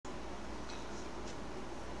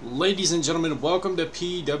Ladies and gentlemen, welcome to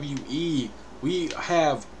PWE. We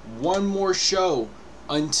have one more show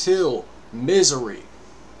until Misery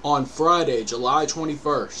on Friday, July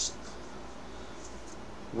 21st.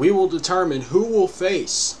 We will determine who will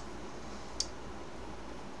face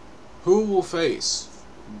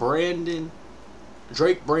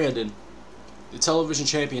Drake Brandon, the television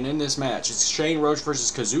champion in this match. It's Shane Roach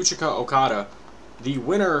versus Kazuchika Okada. The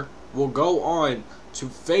winner will go on to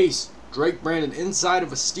face Drake Brandon inside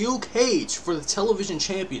of a steel cage for the television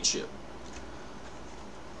championship.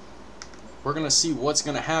 We're going to see what's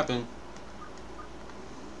going to happen.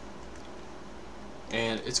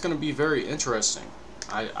 And it's going to be very interesting.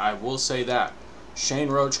 I will say that. Shane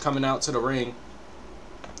Roach coming out to the ring.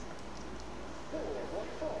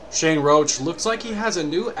 Shane Roach looks like he has a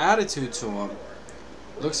new attitude to him.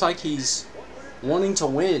 Looks like he's wanting to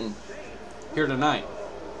win here tonight.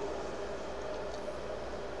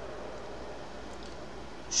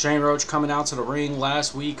 Shane Roach coming out to the ring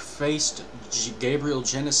last week faced Gabriel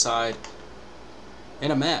Genocide in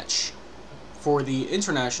a match for the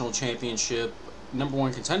International Championship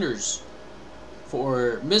 #1 contenders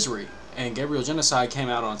for Misery, and Gabriel Genocide came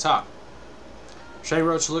out on top. Shane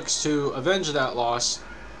Roach looks to avenge that loss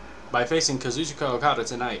by facing Kazuchika Okada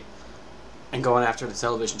tonight and going after the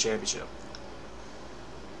television championship.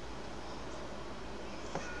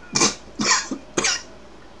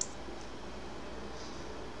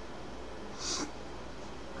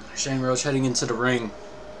 Shane Roach heading into the ring,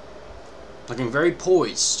 looking very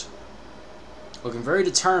poised, looking very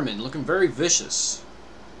determined, looking very vicious.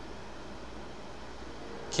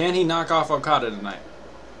 Can he knock off Okada tonight?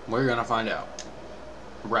 We're going to find out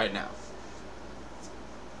right now.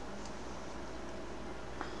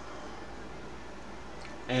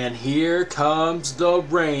 And here comes the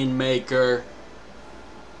Rainmaker,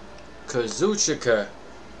 Kazuchika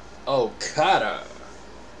Okada.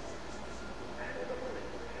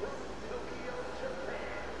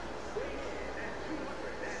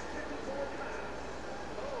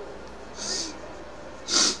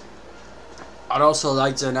 I'd also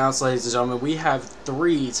like to announce, ladies and gentlemen, we have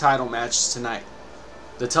 3 title matches tonight.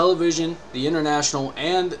 The television, the international,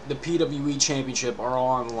 and the PWE Championship are all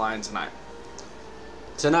on the line tonight.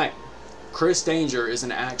 Tonight, Chris Danger is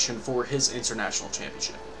in action for his international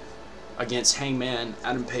championship against Hangman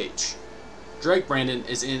Adam Page. Drake Brandon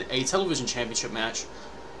is in a television championship match,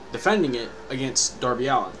 defending it against Darby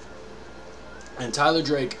Allin. And Tyler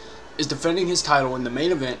Drake is defending his title in the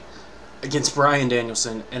main event against Bryan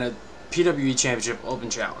Danielson in a PWE Championship Open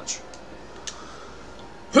Challenge.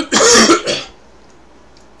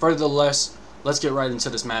 Furthermore, let's get right into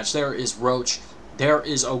this match. There is Roach. There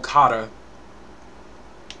is Okada.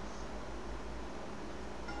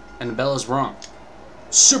 And the bell is rung.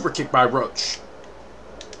 Super kick by Roach.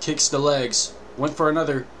 Kicks the legs. Went for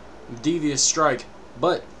another devious strike,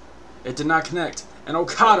 but it did not connect. And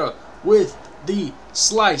Okada with the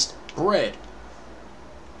sliced bread.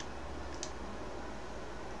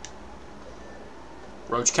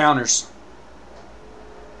 Roach counters.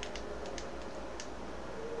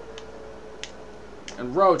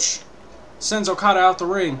 And Roach sends Okada out the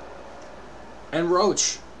ring. And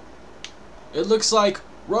Roach, it looks like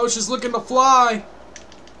Roach is looking to fly.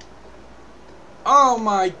 Oh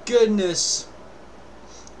my goodness.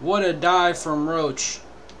 What a dive from Roach.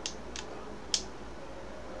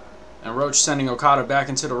 And Roach sending Okada back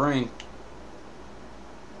into the ring.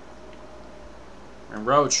 And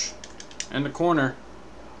Roach in the corner.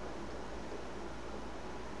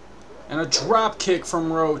 And a drop kick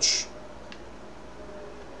from Roach.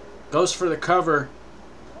 Goes for the cover.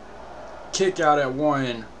 Kick out at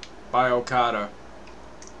 1 by Okada.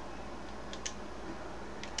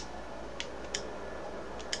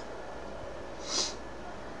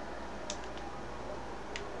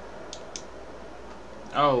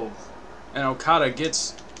 Oh, and Okada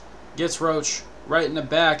gets Roach right in the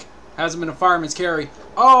back. Has him in a fireman's carry.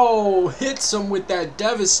 Oh, hits him with that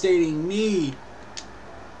devastating knee.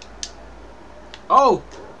 Oh,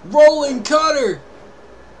 rolling cutter.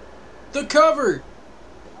 The cover.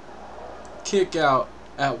 Kick out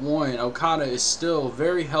at 1. Okada is still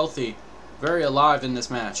very healthy, very alive in this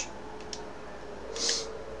match.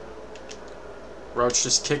 Roach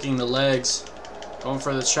just kicking the legs. Going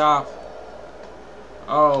for the chop.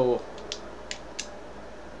 Oh.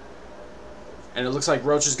 And it looks like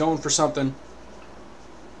Roach is going for something.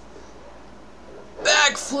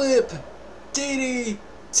 Backflip.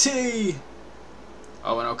 DDT.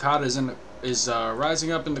 Oh, and Okada is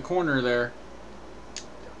rising up in the corner there.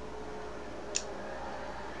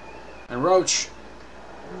 And Roach,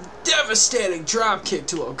 devastating drop kick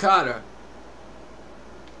to Okada.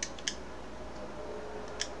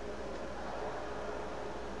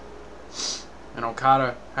 And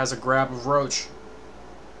Okada has a grab of Roach.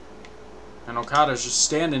 And Okada's just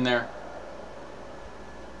standing there.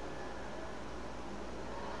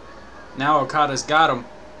 Now Okada's got him.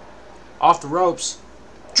 Off the ropes.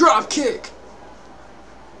 Drop kick.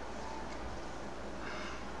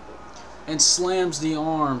 And slams the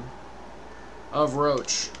arm of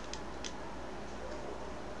Roach.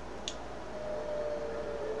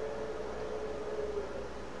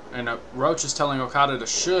 And Roach is telling Okada to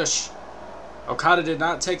shush. Okada did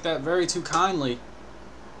not take that very too kindly,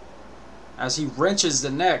 as he wrenches the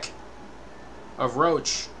neck of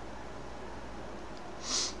Roach.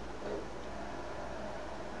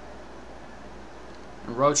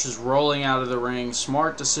 And Roach is rolling out of the ring.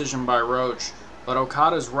 Smart decision by Roach. But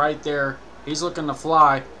Okada's right there. He's looking to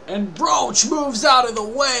fly. And Roach moves out of the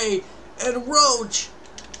way. And Roach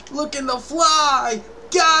looking to fly.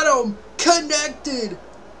 Got him. Connected.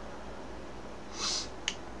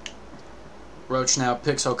 Roach now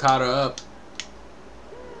picks Okada up.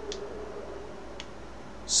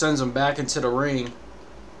 Sends him back into the ring.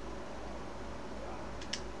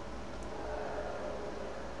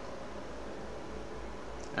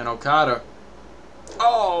 And Okada.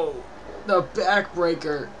 Oh! The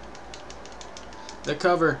backbreaker. The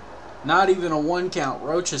cover. Not even a 1 count.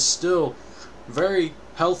 Roach is still very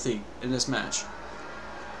healthy in this match.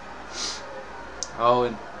 Oh,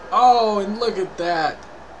 and look at that.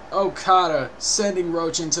 Okada sending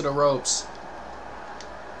Roach into the ropes.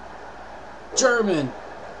 German.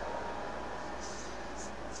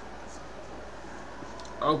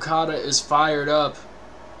 Okada is fired up.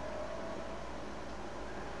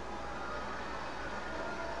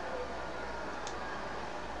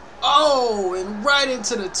 Oh, and right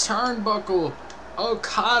into the turnbuckle.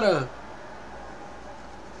 Okada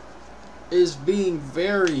is being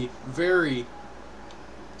very, very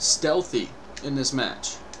stealthy in this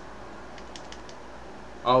match.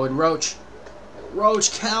 Oh, and Roach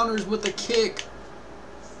counters with a kick.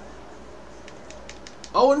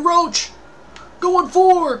 Oh, and Roach going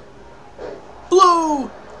for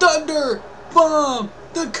Blue Thunder Bomb.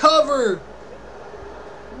 The cover.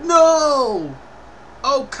 No.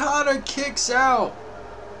 Okada kicks out.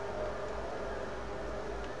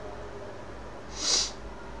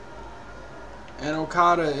 And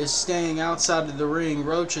Okada is staying outside of the ring.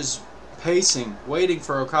 Roach is pacing, waiting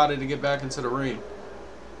for Okada to get back into the ring.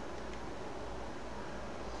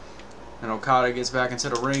 And Okada gets back into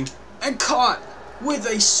the ring and caught with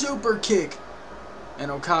a super kick.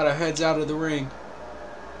 And Okada heads out of the ring.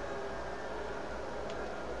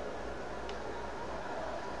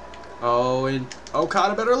 Oh, and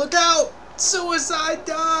Okada better look out! Suicide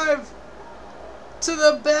dive! To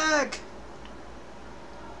the back!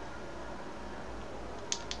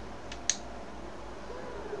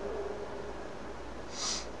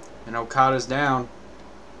 And Okada's down.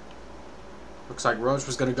 Looks like Roach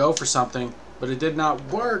was going to go for something, but it did not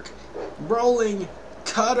work. Rolling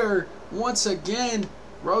cutter once again.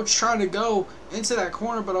 Roach trying to go into that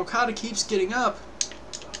corner, but Okada keeps getting up.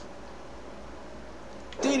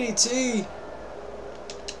 DDT.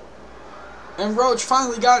 And Roach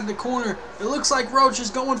finally got in the corner. It looks like Roach is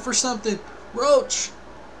going for something. Roach.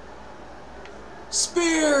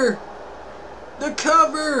 Spear. The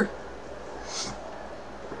cover.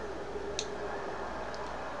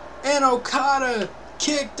 And Okada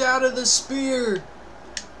kicked out of the spear.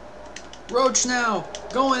 Roach now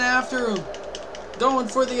going after him. Going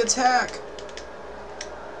for the attack.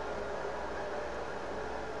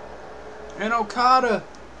 And Okada,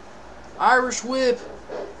 Irish whip,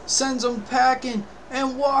 sends him packing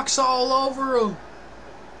and walks all over him.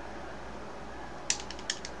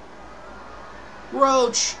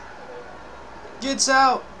 Roach gets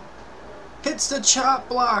out, hits the chop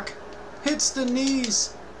block, hits the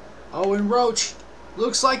knees. Oh, and Roach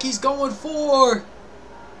looks like he's going for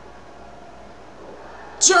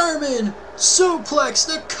German suplex,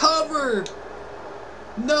 the cover.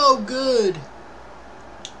 No good.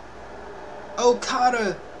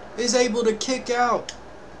 Okada is able to kick out.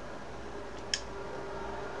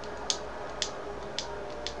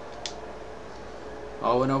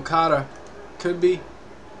 Oh, and Okada could be.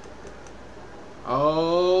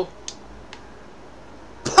 Oh.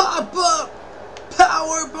 Pop up.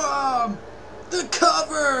 Power bomb. The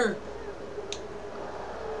cover.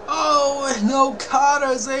 Oh, and Okada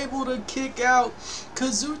is able to kick out.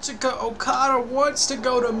 Kazuchika Okada wants to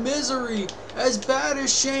go to misery as bad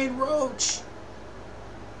as Shane Roach.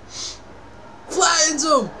 Flattens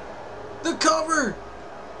him. The cover.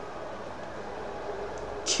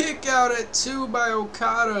 Kick out at 2 by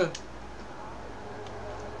Okada.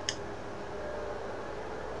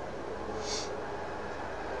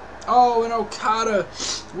 Oh, and Okada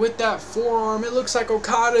with that forearm. It looks like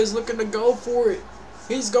Okada is looking to go for it.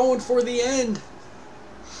 He's going for the end.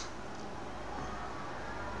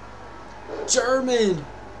 German.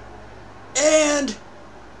 And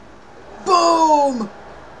boom!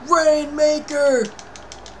 Rainmaker.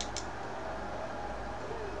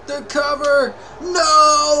 The cover.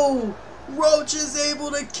 No! Roach is able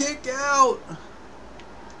to kick out.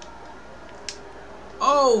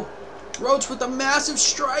 Oh, Roach with a massive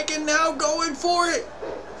strike and now going for it.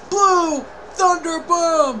 Blue Thunder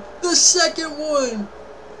Bomb, the second one.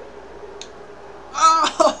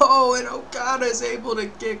 Oh, and Okada is able to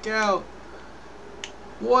kick out.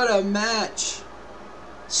 What a match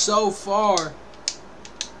so far.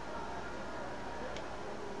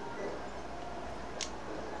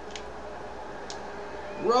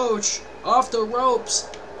 Roach off the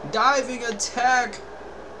ropes, diving attack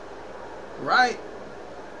right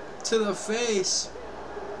to the face,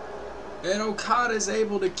 and Okada is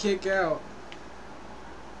able to kick out.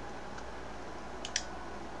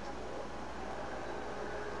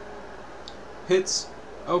 Hits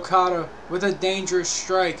Okada with a dangerous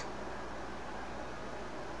strike,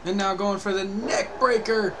 and now going for the neck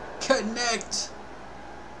breaker. Connect.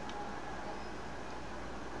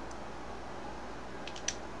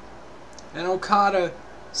 And Okada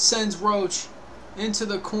sends Roach into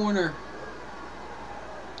the corner.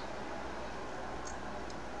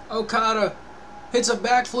 Okada hits a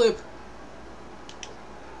backflip.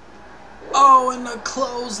 Oh, and the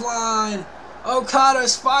clothesline.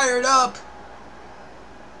 Okada's fired up.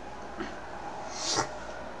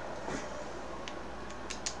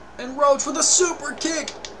 And Roach with a super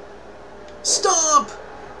kick. Stomp.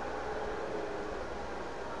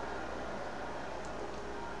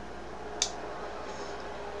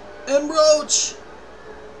 And Roach,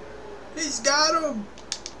 he's got him.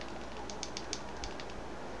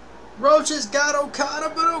 Roach has got Okada,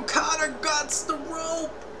 but Okada got the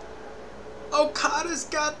rope. Okada's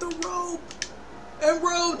got the rope. And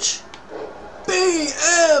Roach,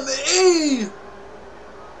 BME.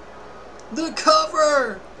 The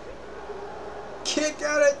cover. Kick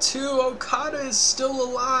out at 2. Okada is still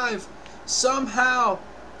alive. Somehow,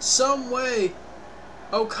 some way,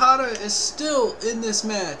 Okada is still in this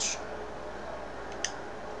match.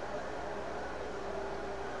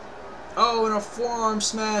 Oh, and a forearm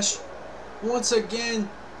smash once again,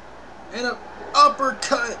 and an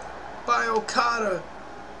uppercut by Okada.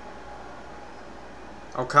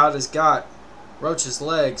 Okada's got Roach's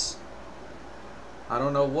legs. I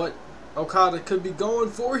don't know what Okada could be going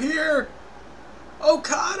for here.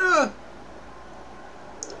 Okada!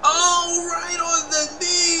 Oh, right on the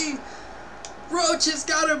knee! Roach has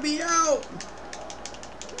got to be out.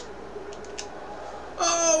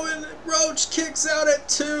 Oh, and Roach kicks out at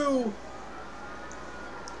 2.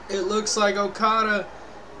 It looks like Okada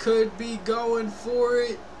could be going for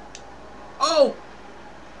it. Oh!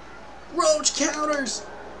 Roach counters.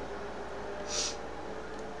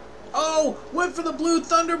 Oh, went for the blue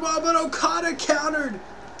thunderball, but Okada countered.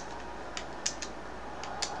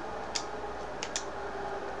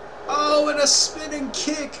 Oh, and a spinning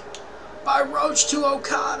kick by Roach to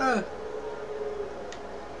Okada.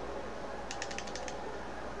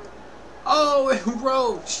 Oh, and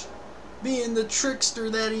Roach, being the trickster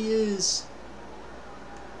that he is.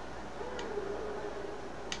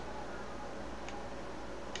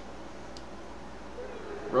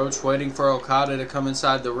 Roach waiting for Okada to come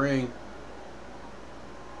inside the ring.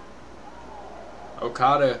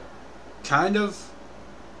 Okada kind of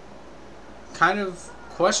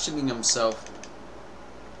questioning himself.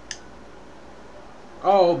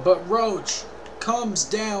 Oh, but Roach comes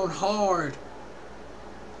down hard.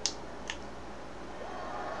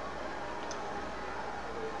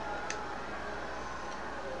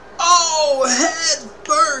 Oh, head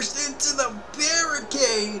first into the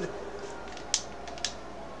barricade.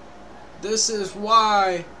 This is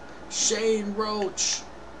why Shane Roach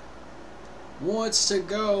wants to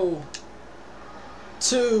go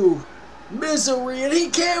to Misery, and he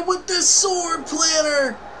can with the sword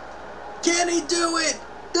planter. Can he do it?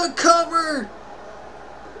 The cover.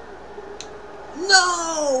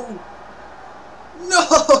 No.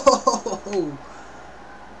 No.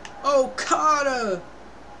 Okada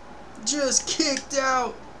just kicked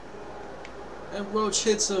out. And Roach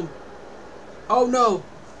hits him. Oh no.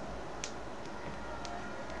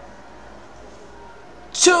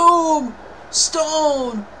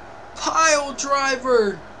 Tombstone pile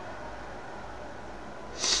driver.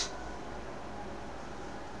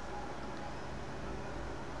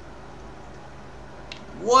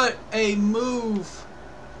 What a move.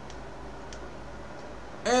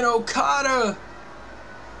 And Okada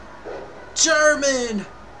German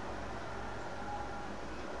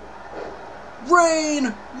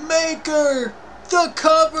Rainmaker, the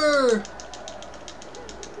cover,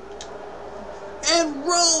 and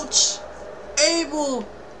Roach able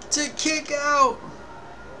to kick out.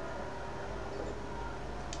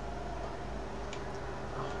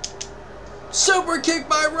 Super kick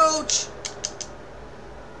by Roach.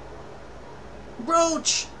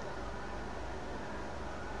 Roach.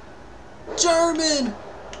 German.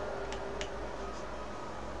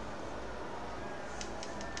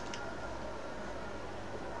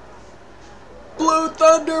 Blue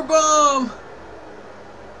Thunder Bomb.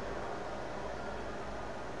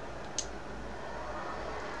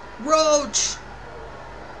 Roach.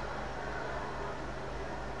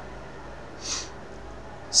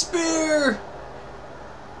 Spear.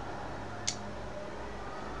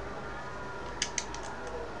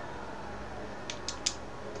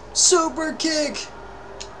 Super kick.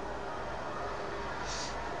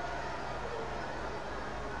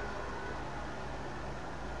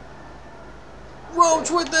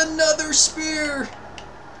 Roach with another spear.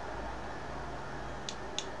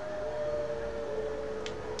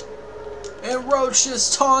 And Roach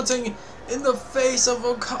just taunting in the face of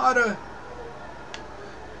Okada.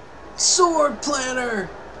 Sword Planter,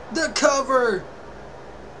 the cover.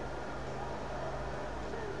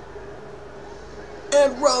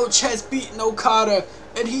 And Roach has beaten Okada,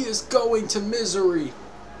 and he is going to Misery.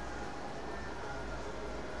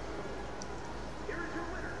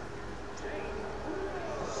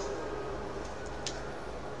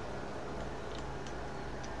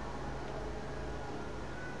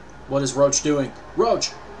 What is Roach doing?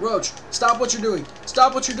 Roach, stop what you're doing.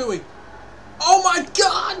 Stop what you're doing. Oh my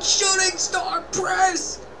God, shooting star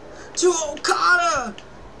press to Okada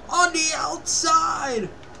on the outside.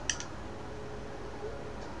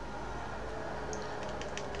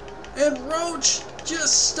 And Roach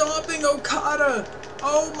just stomping Okada.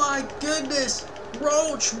 Oh my goodness.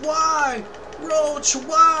 Roach, why? Roach,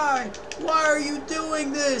 why? Why are you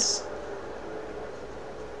doing this?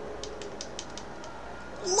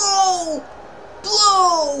 Low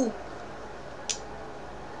blow.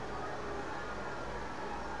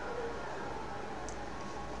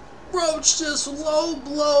 Roach just low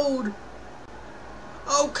blowed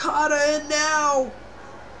Okada, and now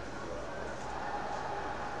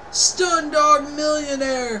Stun Dog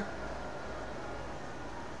Millionaire.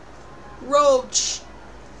 Roach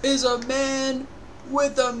is a man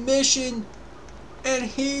with a mission, and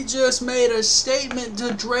he just made a statement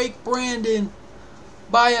to Drake Brandon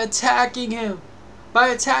by attacking him, by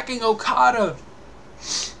attacking Okada.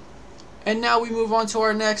 And now we move on to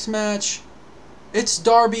our next match. It's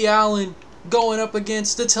Darby Allin going up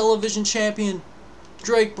against the television champion,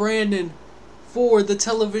 Drake Brandon, for the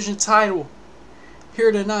television title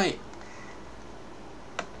here tonight.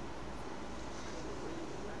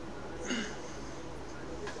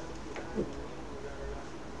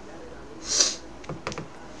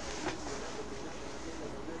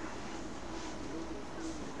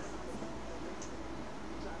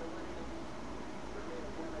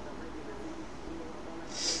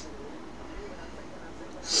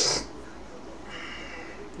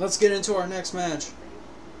 Let's get into our next match.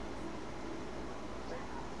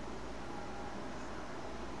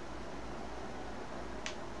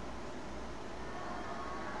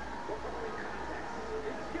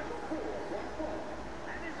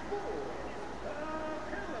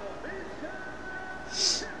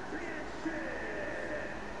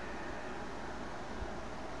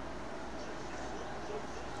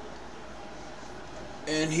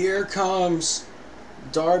 And here comes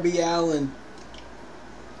Darby Allin.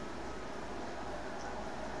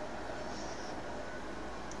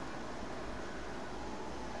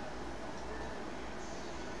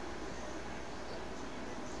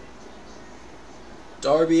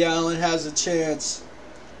 Darby Allin has a chance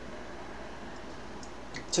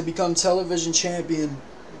to become television champion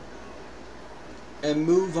and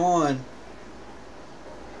move on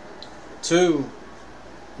to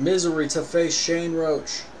Misery to face Shane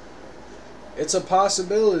Roach. It's a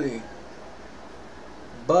possibility,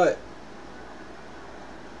 but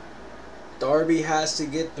Darby has to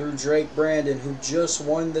get through Drake Brandon, who just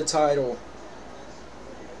won the title.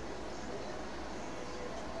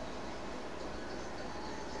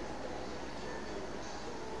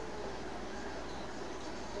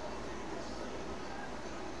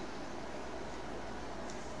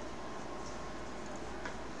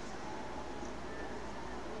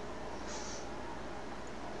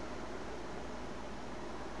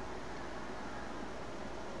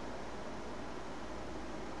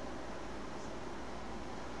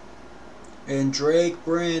 And Drake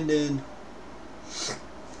Brandon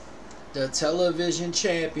The television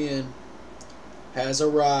champion has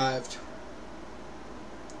arrived.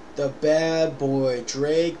 The bad boy,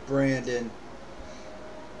 Drake Brandon.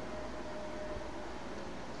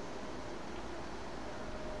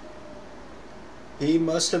 He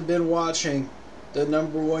must have been watching the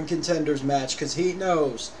 #1 contenders match because he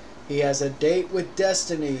knows he has a date with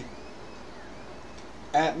Destiny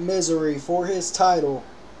at Misery for his title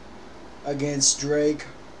against Drake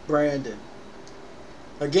Brandon.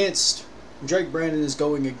 Drake Brandon is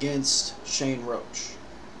going against Shane Roach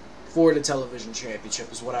for the television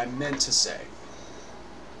championship is what I meant to say.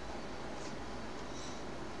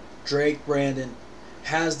 Drake Brandon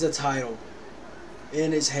has the title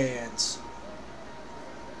in his hands.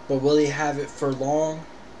 But will he have it for long?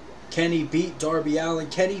 Can he beat Darby Allin?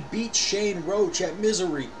 Can he beat Shane Roach at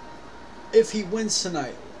Misery if he wins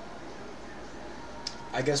tonight?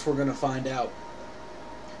 I guess we're going to find out.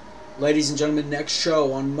 Ladies and gentlemen, next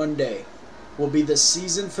show on Monday will be the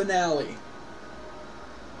season finale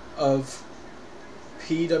of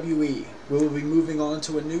PWE. We will be moving on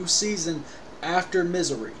to a new season after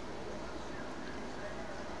Misery.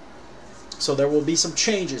 So there will be some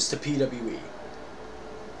changes to PWE.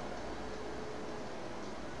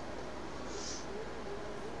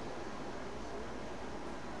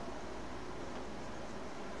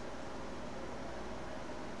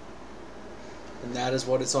 And that is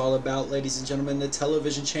what it's all about, ladies and gentlemen. The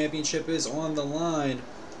television championship is on the line.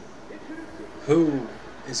 Who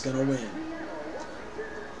is going to win?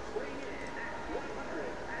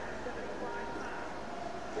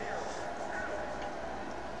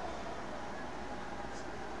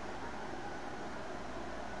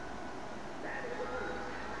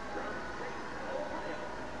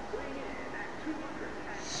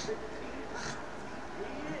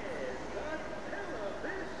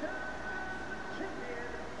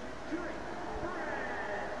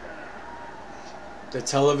 The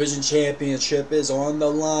television championship is on the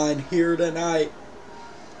line here tonight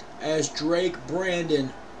as Drake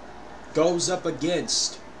Brandon goes up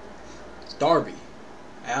against Darby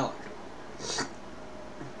Allin.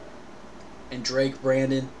 And Drake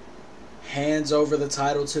Brandon hands over the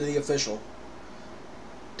title to the official.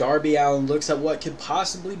 Darby Allin looks at what could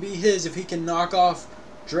possibly be his if he can knock off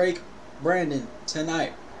Drake Brandon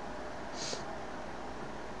tonight.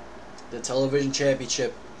 The television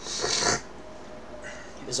championship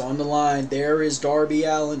is on the line. There is Darby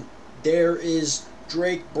Allin. There is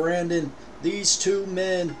Drake Brandon. These two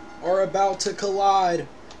men are about to collide.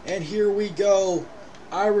 And here we go.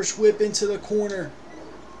 Irish whip into the corner.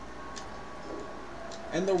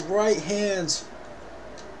 And the right hands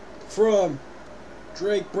from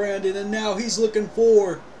Drake Brandon. And now he's looking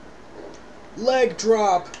for leg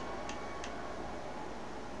drop.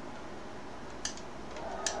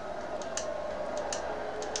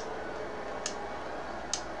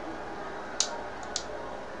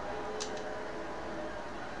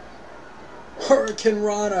 Hurricane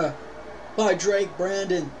Rana by Drake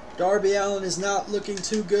Brandon. Darby Allin is not looking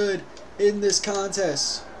too good in this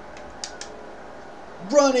contest.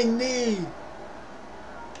 Running knee.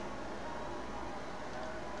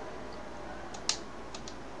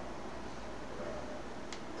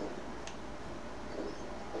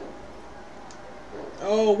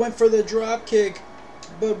 Oh, went for the drop kick,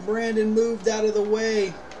 but Brandon moved out of the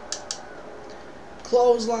way.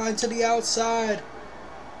 Clothesline to the outside.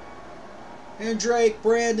 And Drake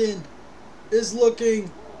Brandon is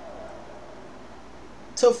looking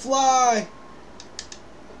to fly.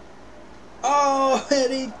 Oh,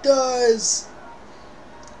 and he does.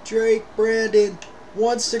 Drake Brandon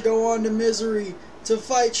wants to go on to Misery to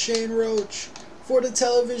fight Shane Roach for the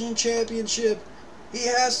television championship. He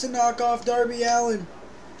has to knock off Darby Allin,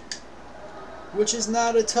 which is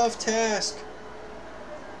not a tough task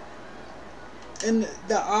in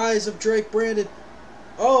the eyes of Drake Brandon.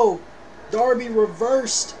 Oh, Darby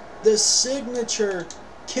reversed the signature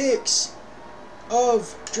kicks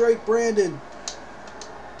of Drake Brandon.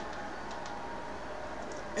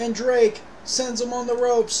 And Drake sends him on the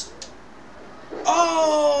ropes.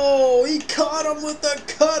 Oh, he caught him with the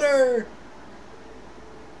cutter.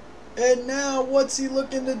 And now what's he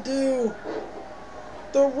looking to do?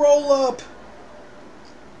 The roll up.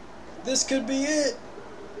 This could be it.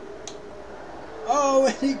 Oh,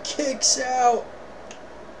 and he kicks out.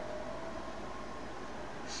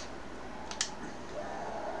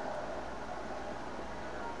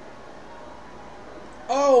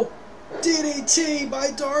 Oh, DDT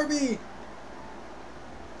by Darby.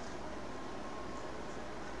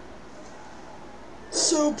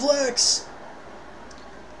 Suplex.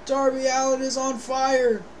 Darby Allin is on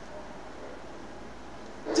fire.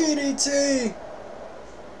 DDT.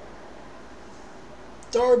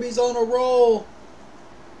 Darby's on a roll.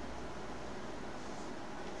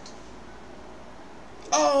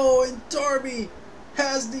 Oh, and Darby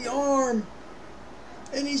has the arm.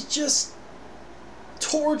 And he's just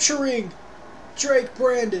torturing Drake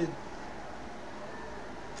Brandon.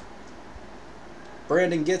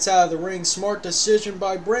 Brandon gets out of the ring. Smart decision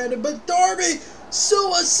by Brandon. But Darby,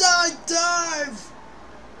 suicide dive.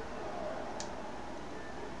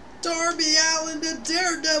 Darby Allin, the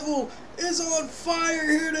Daredevil, is on fire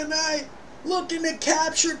here tonight, looking to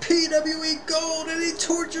capture PWE Gold, and he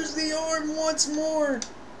tortures the arm once more.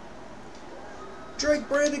 Drake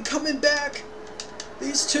Brandon coming back.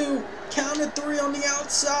 These two counted 3 on the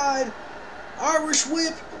outside. Irish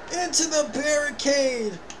whip into the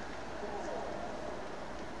barricade.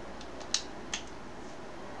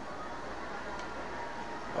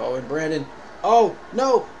 Oh, and Brandon. Oh,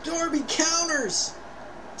 no. Darby counters.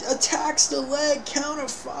 Attacks the leg. Count of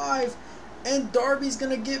 5. And Darby's going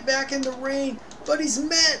to get back in the ring. But he's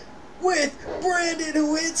met with Brandon,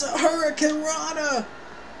 who hits a Hurricane Rana.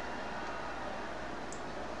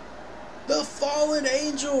 The fallen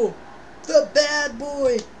angel. The bad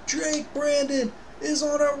boy. Drake Brandon is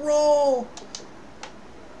on a roll.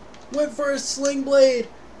 Went for a sling blade.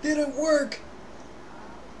 Didn't work.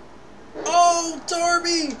 Oh,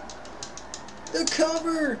 Darby! The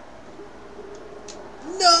cover!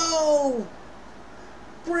 No!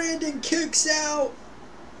 Brandon kicks out.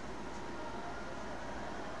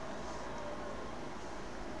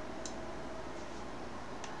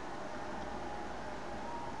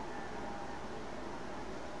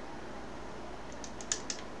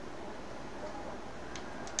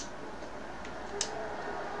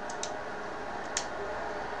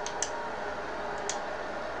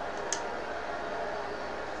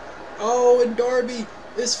 Oh, and Darby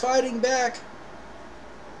is fighting back.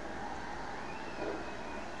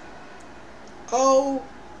 Oh,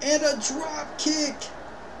 and a drop kick.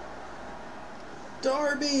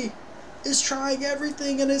 Darby is trying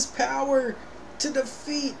everything in his power to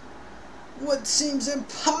defeat what seems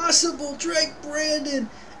impossible Drake Brandon.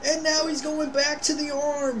 And now he's going back to the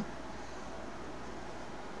arm.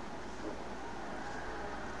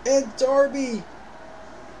 And Darby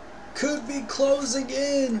could be closing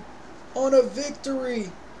in on a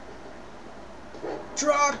victory.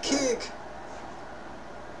 Drop kick.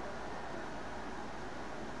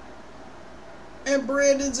 And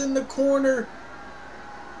Brandon's in the corner.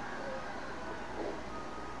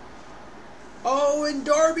 Oh, and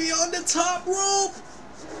Darby on the top rope.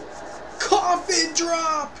 Coffin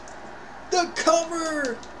drop. The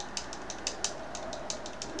cover.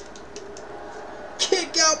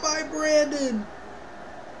 Kick out by Brandon.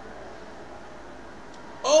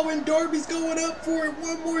 Oh, and Darby's going up for it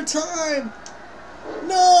one more time.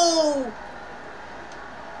 No!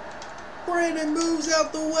 Brandon moves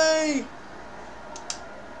out the way.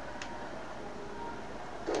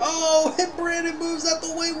 Oh, and Brandon moves out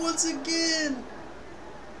the way once again.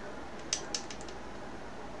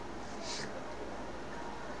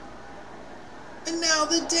 And now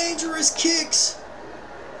the dangerous kicks.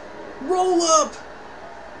 Roll up.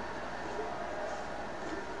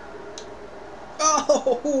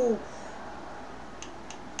 Oh!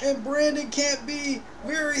 And Brandon can't be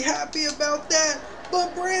very happy about that.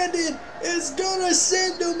 But Brandon is gonna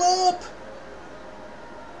send him up.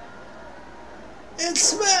 And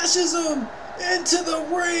smashes him into the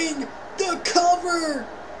ring. The cover.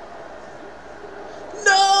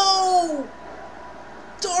 No!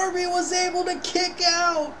 Darby was able to kick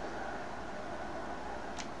out.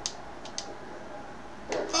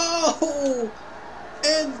 Oh!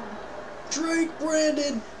 And Drake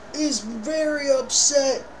Brandon is very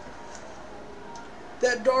upset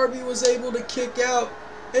that Darby was able to kick out.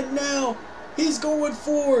 And now he's going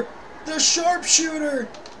for the sharpshooter.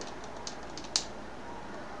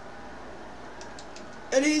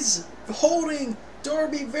 And he's holding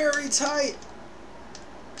Darby very tight.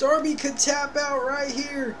 Darby could tap out right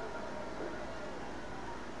here.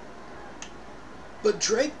 But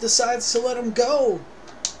Drake decides to let him go.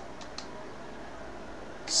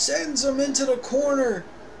 Sends him into the corner.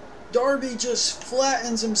 Darby just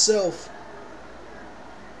flattens himself.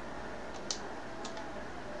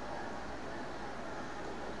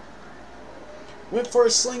 Went for a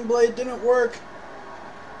sling blade, didn't work.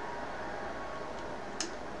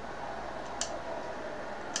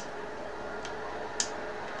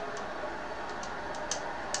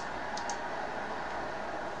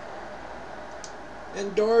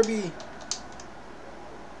 And Darby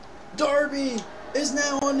is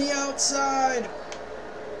now on the outside.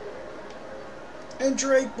 And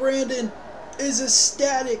Drake Brandon is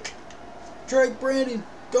ecstatic. Drake Brandon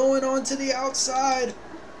going on to the outside.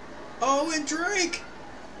 Oh, and Drake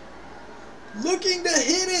looking to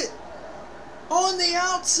hit it on the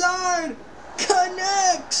outside.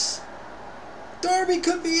 Connects. Darby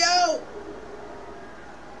could be out.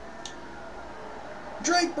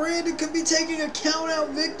 Drake Brandon could be taking a count-out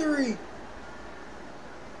victory.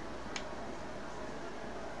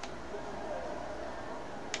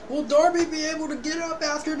 Will Darby be able to get up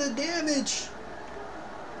after the damage?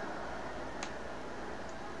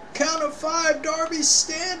 Count of 5, Darby's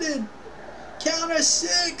standing. Count of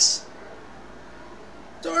 6.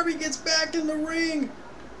 Darby gets back in the ring.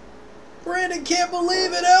 Brandon can't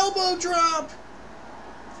believe it. Elbow drop.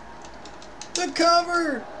 The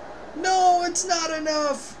cover. No, it's not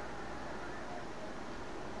enough.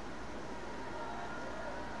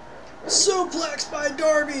 Suplex by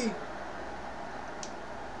Darby.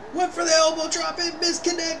 Went for the elbow drop and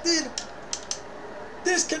misconnected.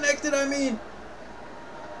 Disconnected, I mean.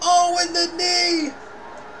 Oh, and the knee.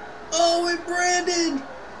 Oh, and Brandon.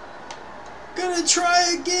 Gonna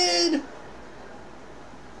try again.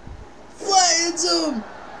 Flattens him.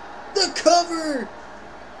 The cover.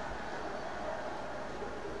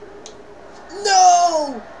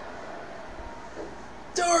 No!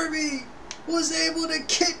 Darby was able to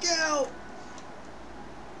kick out.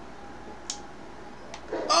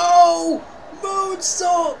 Oh!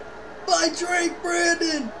 Moonsault by Drake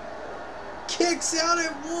Brandon. Kicks out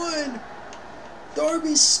at 1.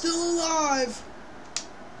 Darby's still alive.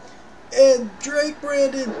 And Drake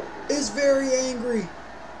Brandon is very angry.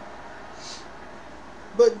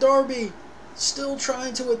 But Darby still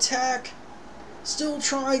trying to attack. Still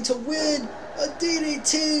trying to win a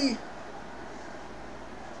DDT.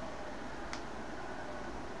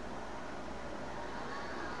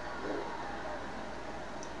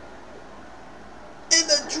 And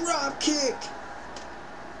the drop kick.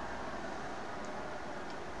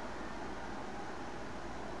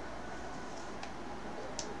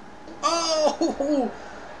 Oh!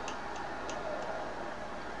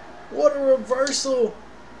 What a reversal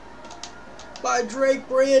by Drake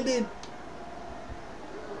Brandon.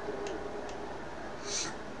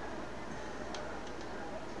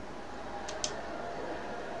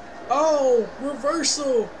 Oh,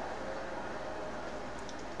 reversal.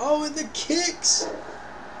 Oh, and the kicks.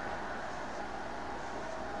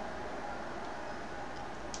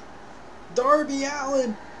 Darby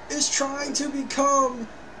Allin is trying to become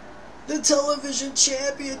the television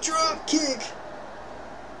champion. Drop kick.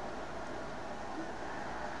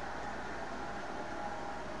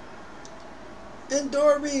 And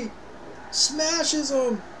Darby smashes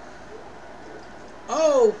him.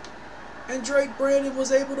 Oh, and Drake Brandon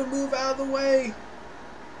was able to move out of the way.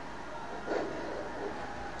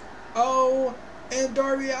 Oh, and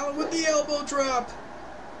Darby Allin with the elbow drop.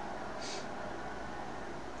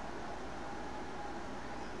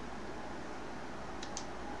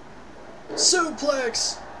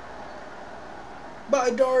 Suplex by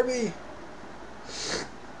Darby.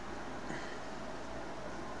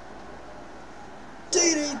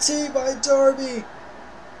 DDT by Darby.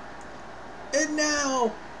 And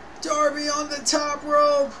now, Darby on the top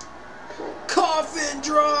rope. Coffin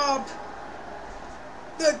drop.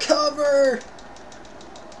 The cover.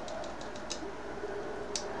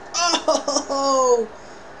 Oh!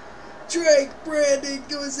 Drake Brandon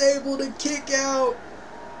was able to kick out.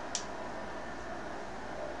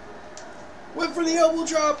 Went for the elbow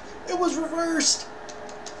drop. It was reversed.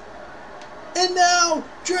 And now,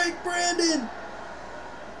 Drake Brandon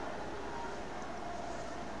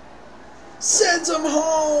sends him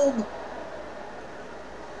home.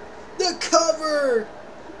 The cover.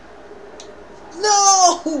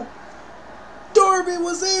 No! Darby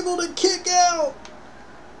was able to kick out.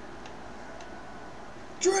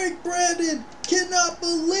 Drake Brandon cannot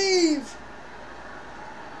believe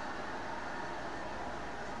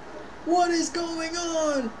what is going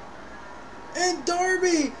on. And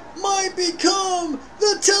Darby might become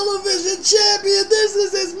the television champion. This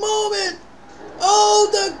is his moment. Oh,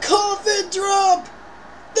 the coffin drop.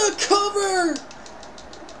 The cover.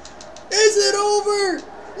 Is it over?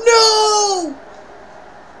 No!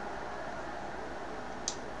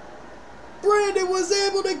 Brandon was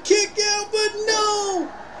able to kick out, but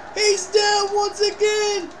no! He's down once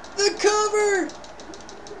again! The cover!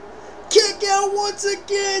 Kick out once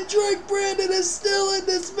again! Drake Brandon is still in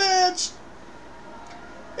this match!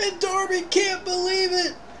 And Darby can't believe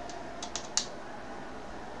it!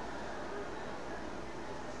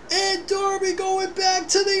 And Darby going back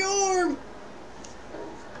to the arm!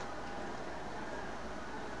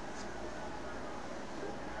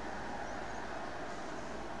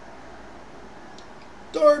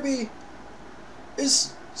 Darby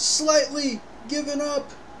is slightly giving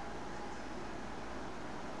up.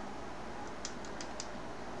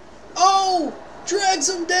 Drags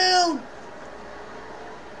him down.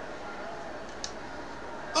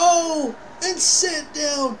 Oh, and set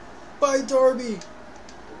down by Darby.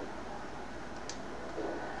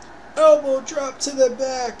 Elbow drop to the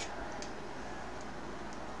back.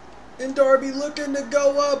 And Darby looking to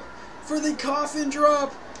go up for the coffin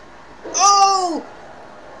drop. Oh!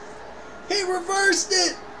 He reversed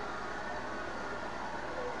it.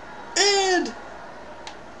 And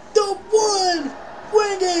the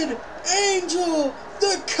one-winged angel,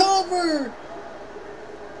 the cover.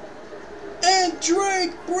 And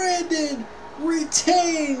Drake Brandon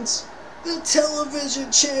retains the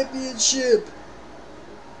television championship.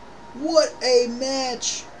 What a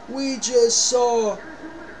match we just saw.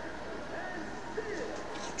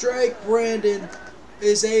 Drake Brandon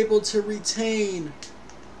is able to retain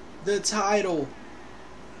the title,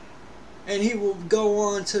 and he will go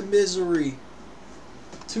on to Misery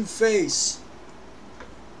to face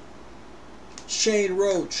Shane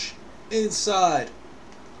Roach inside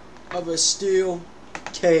of a steel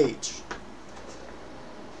cage.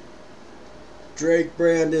 Drake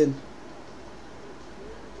Brandon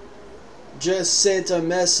just sent a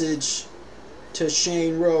message to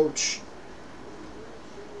Shane Roach,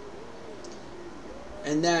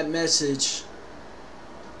 and that message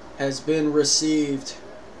has been received.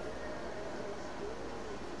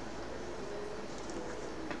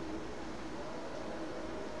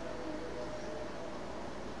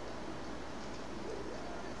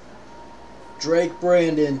 Drake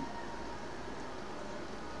Brandon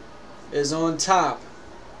is on top,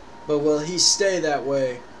 but will he stay that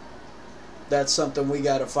way? That's something we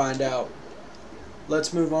got to find out.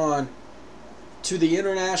 Let's move on to the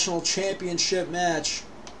International Championship match.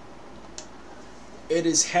 It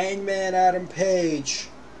is Hangman Adam Page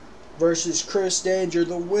versus Chris Danger.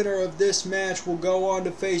 The winner of this match will go on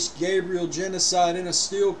to face Gabriel Genocide in a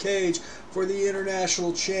steel cage for the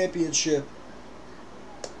International Championship.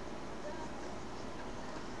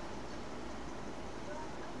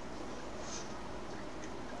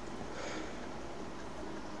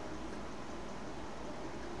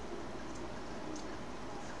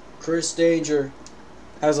 Chris Danger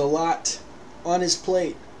has a lot on his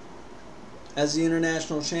plate as the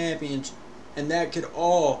International Champion, and that could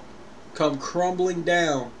all come crumbling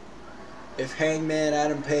down if Hangman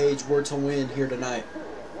Adam Page were to win here tonight.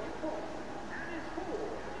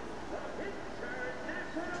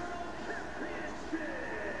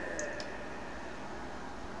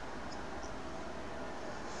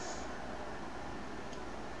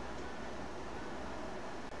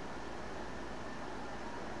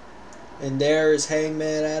 And there is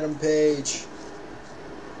Hangman Adam Page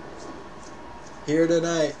here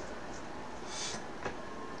tonight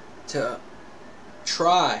to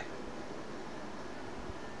try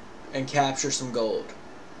and capture some gold.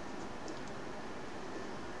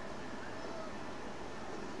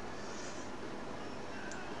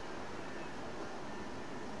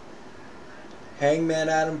 Hangman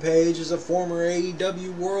Adam Page is a former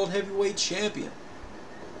AEW World Heavyweight Champion.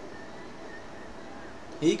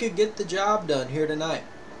 He could get the job done here tonight.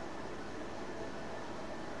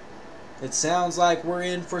 It sounds like we're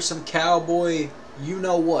in for some cowboy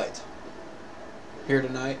you-know-what here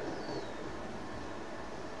tonight.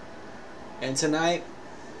 And tonight,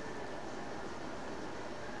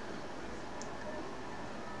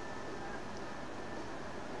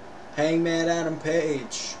 Hangman Adam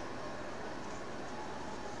Page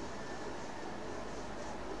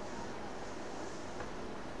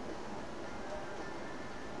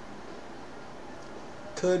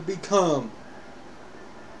could become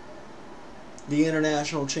the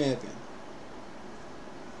International Champion.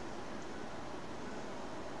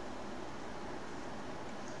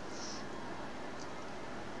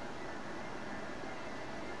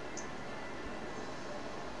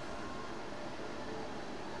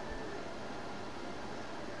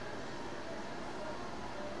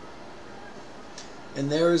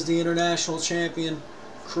 And there is the International Champion,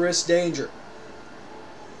 Chris Danger.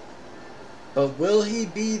 But will he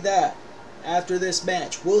be that after this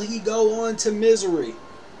match? Will he go on to Misery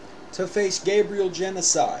to face Gabriel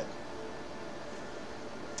Genocide?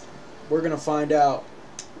 We're going to find out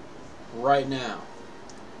right now.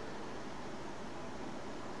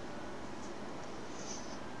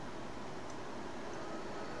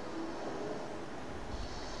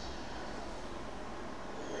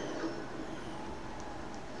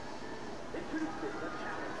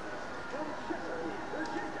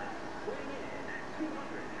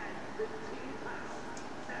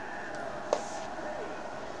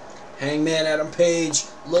 Hangman Adam Page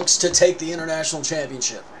looks to take the International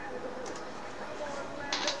Championship.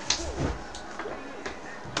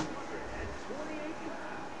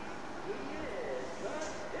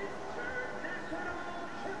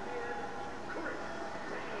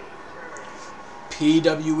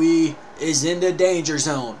 PWE is in the danger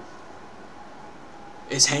zone.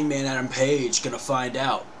 Is Hangman Adam Page going to find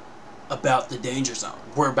out about the danger zone?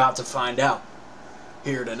 We're about to find out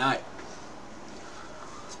here tonight.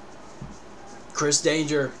 Chris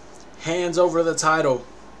Danger hands over the title,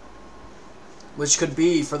 which could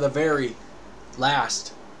be for the very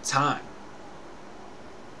last time.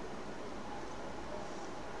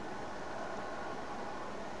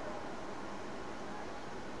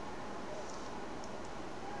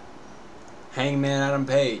 Hangman Adam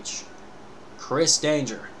Page, Chris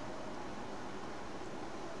Danger.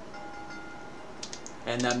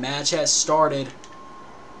 And the match has started,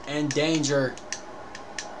 and Danger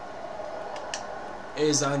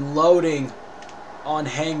is unloading on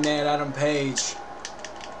Hangman Adam Page.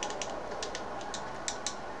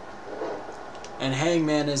 And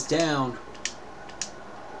Hangman is down.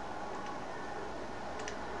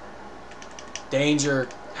 Danger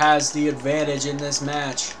has the advantage in this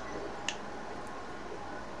match.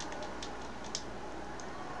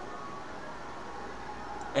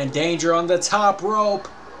 And Danger on the top rope.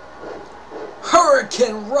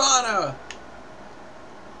 Hurricane Rana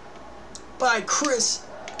by Chris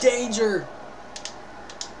Danger.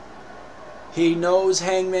 He knows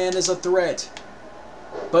Hangman is a threat,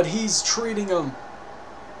 but he's treating him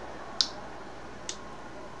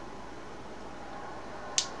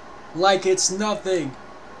like it's nothing.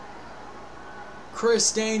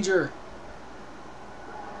 Chris Danger,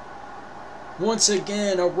 once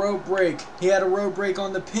again, a rope break. He had a rope break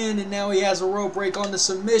on the pin, and now he has a rope break on the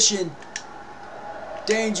submission.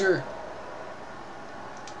 Danger.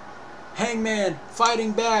 Hangman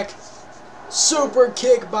fighting back. Super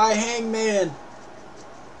kick by Hangman.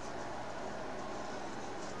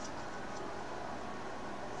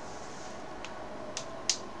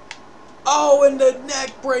 Oh, and the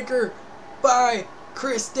neck breaker by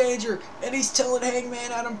Chris Danger. And he's telling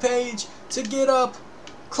Hangman Adam Page to get up.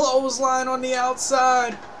 Clothesline on the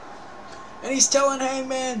outside. And he's telling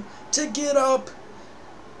Hangman to get up.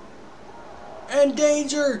 And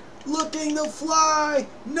Danger looking to fly.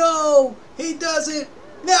 No, he doesn't.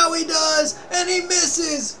 Now he does. And he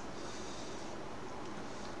misses.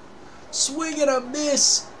 Swing and a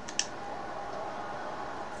miss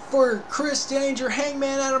for Chris Danger.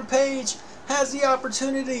 Hangman Adam Page has the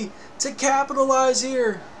opportunity to capitalize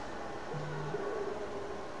here.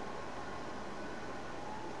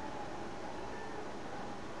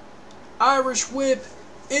 Irish whip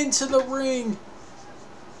into the ring.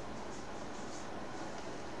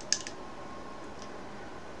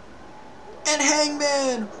 And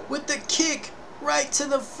Hangman with the kick right to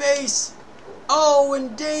the face. Oh,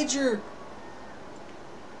 and Danger.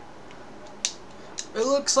 It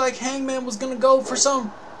looks like Hangman was going to go for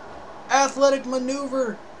some athletic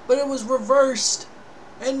maneuver, but it was reversed.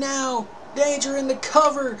 And now Danger in the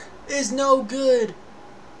cover is no good.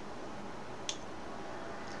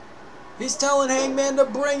 He's telling Hangman to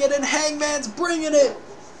bring it, and Hangman's bringing it.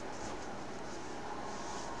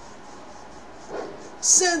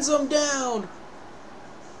 Sends him down.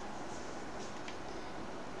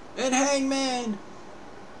 And Hangman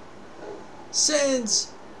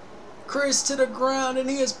sends Chris to the ground, and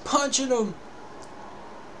he is punching him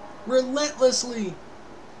relentlessly.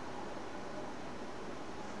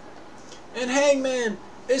 And Hangman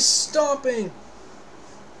is stomping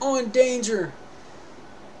on Danger.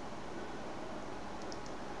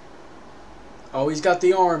 Oh, he's got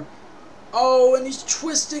the arm. Oh, and he's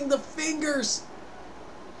twisting the fingers.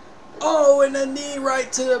 Oh, and a knee right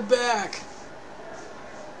to the back.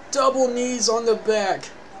 Double knees on the back.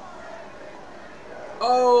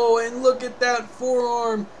 Oh, and look at that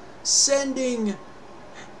forearm sending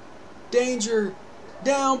Danger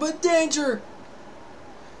down. But Danger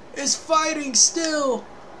is fighting still.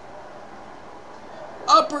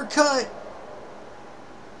 Uppercut.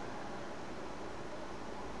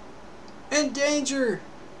 And Danger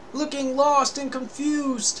looking lost and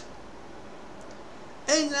confused.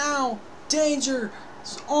 And now Danger's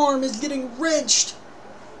arm is getting wrenched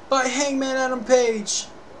by Hangman Adam Page.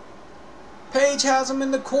 Page has him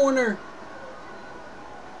in the corner.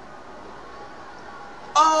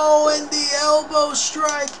 Oh, and the elbow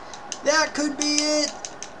strike. That could be it.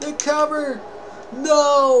 The cover.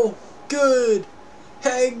 No. Good.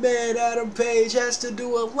 Hangman Adam Page has to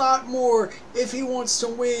do a lot more if he wants to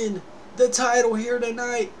win the title here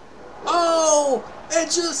tonight. Oh,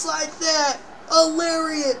 and just like that, a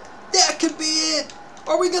lariat. That could be it.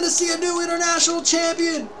 Are we going to see a new international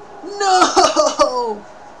champion? No!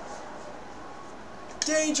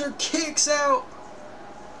 Danger kicks out.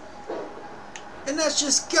 And that's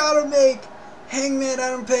just got to make Hangman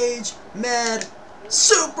Adam Page mad.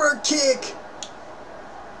 Super kick.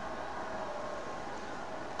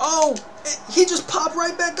 Oh, he just popped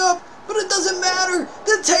right back up, but it doesn't matter.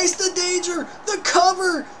 The taste of danger, the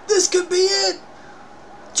cover, this could be it.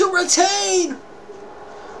 To retain.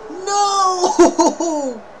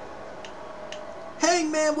 No!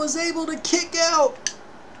 Hangman was able to kick out.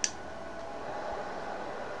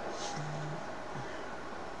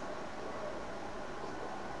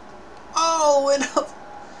 Oh, and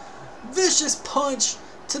a vicious punch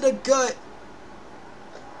to the gut.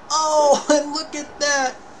 Oh, and look at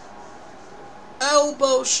that.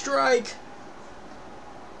 Elbow strike.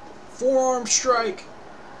 Forearm strike.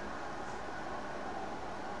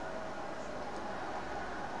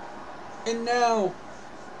 And now,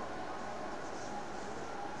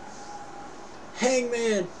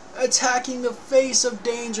 Hangman attacking the face of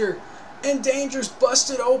Danger. And Danger's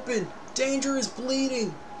busted open. Danger is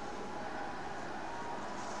bleeding.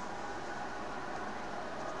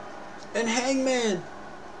 And Hangman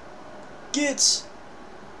gets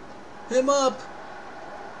him up.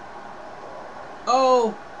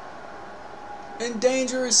 Oh. And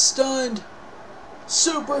Danger is stunned.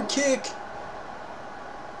 Super kick.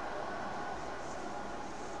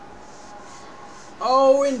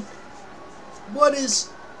 Oh, and what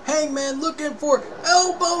is Hangman looking for?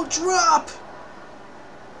 Elbow drop.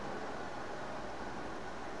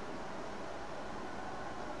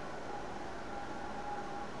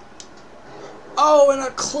 Oh, and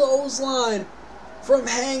a clothesline from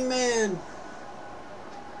Hangman.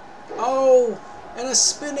 Oh, and a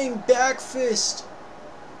spinning back fist.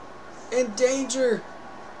 And Danger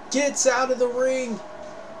gets out of the ring.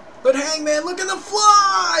 But Hangman looking to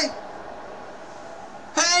fly.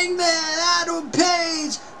 Hangman Adam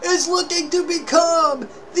Page is looking to become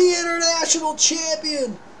the International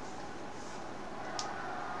Champion.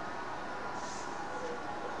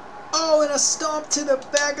 Oh, and a stomp to the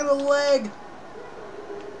back of the leg.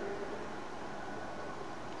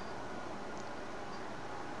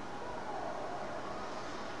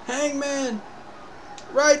 Hangman,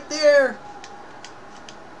 right there.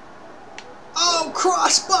 Oh,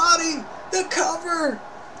 crossbody, the cover.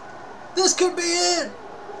 This could be it.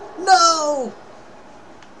 No.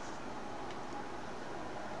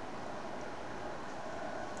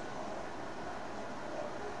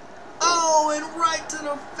 Oh, and right to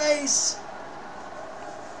the face.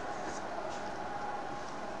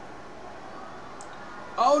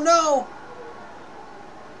 Oh no.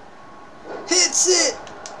 Hits it.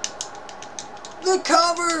 The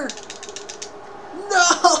cover.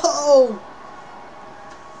 No.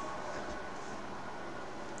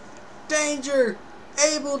 Danger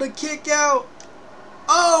able to kick out.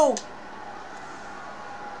 Oh.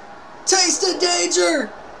 Taste of danger.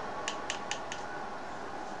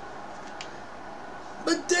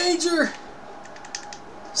 But Danger.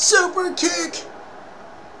 Super kick.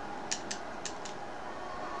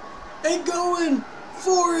 And going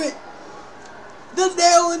for it. The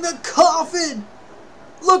nail in the coffin.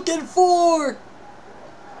 Looking for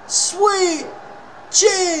sweet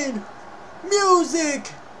chin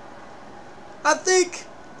music. I think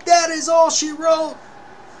that is all she wrote.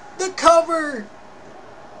 The cover.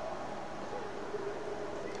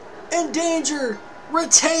 And Danger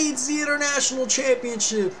retains the International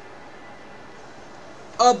Championship.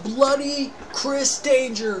 A bloody Chris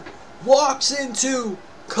Danger walks into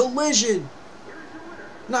Collision.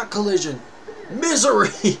 Not Collision.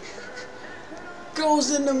 Misery.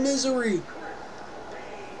 Goes into Misery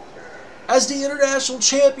as the International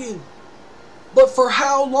Champion. But for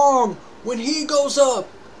how long? When he goes up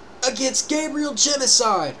against Gabriel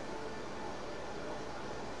Genocide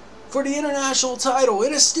for the International title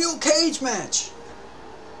in a steel cage match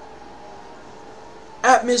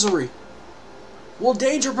at Misery. Will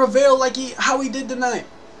Danger prevail like how he did tonight?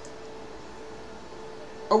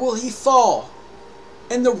 Or will he fall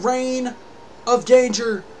and the reign of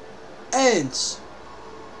Danger ends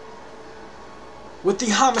with the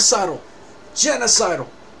homicidal, genocidal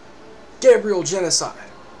Gabriel Genocide?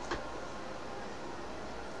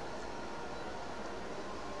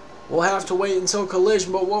 We'll have to wait until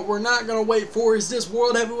Collision, but what we're not going to wait for is this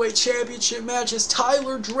World Heavyweight Championship match as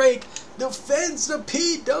Tyler Drake defends the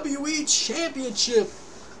PWE Championship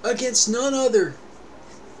against none other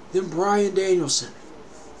than Bryan Danielson.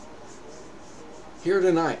 Here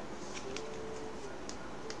tonight.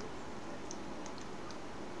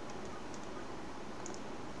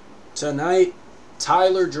 Tonight,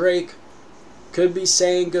 Tyler Drake could be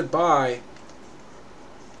saying goodbye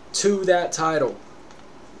to that title.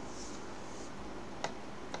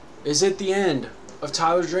 Is it the end of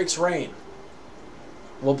Tyler Drake's reign?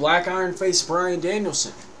 Will Black Iron face Bryan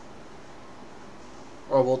Danielson?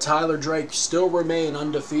 Or will Tyler Drake still remain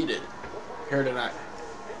undefeated here tonight?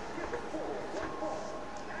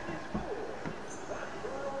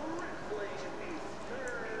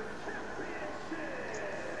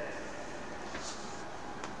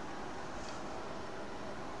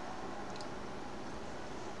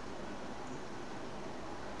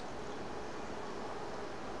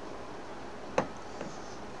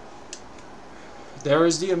 There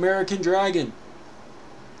is the American Dragon,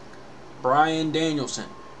 Bryan Danielson.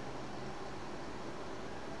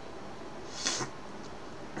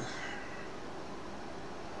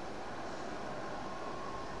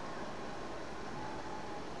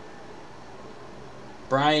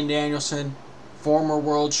 Bryan Danielson, former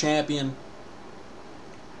world champion.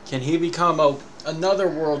 Can he become another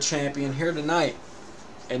world champion here tonight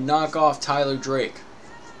and knock off Tyler Drake?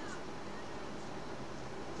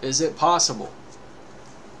 Is it possible?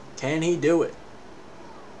 Can he do it?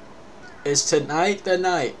 Is tonight the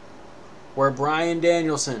night where Bryan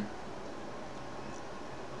Danielson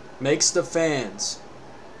makes the fans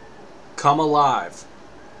come alive?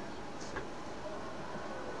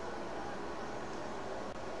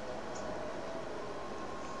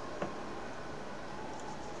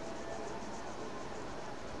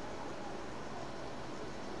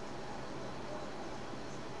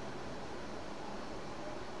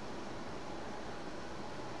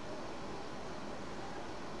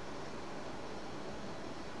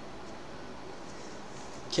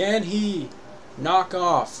 Can he knock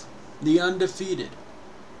off the undefeated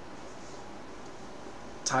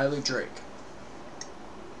Tyler Drake?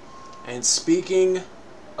 And speaking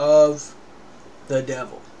of the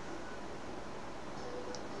devil,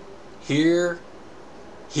 here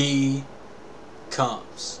he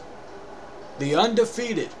comes. The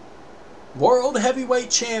undefeated World Heavyweight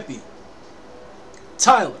Champion,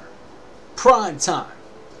 Tyler Primetime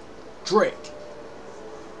Drake.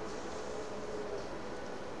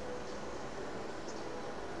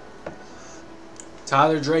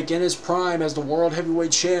 Tyler Drake in his prime as the World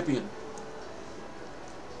Heavyweight Champion.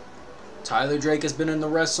 Tyler Drake has been in the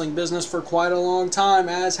wrestling business for quite a long time,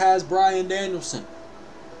 as has Bryan Danielson.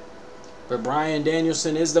 But Bryan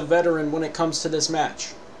Danielson is the veteran when it comes to this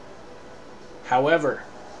match. However,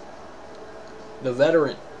 the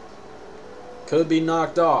veteran could be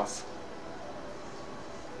knocked off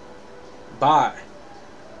by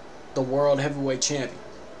the World Heavyweight Champion,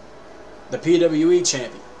 the PWE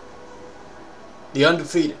Champion, the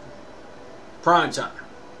undefeated, primetime,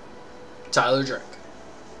 Tyler Drake.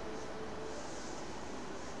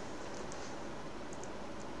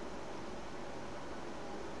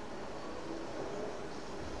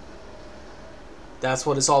 That's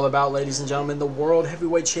what it's all about, ladies and gentlemen. The World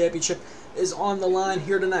Heavyweight Championship is on the line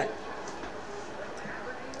here tonight.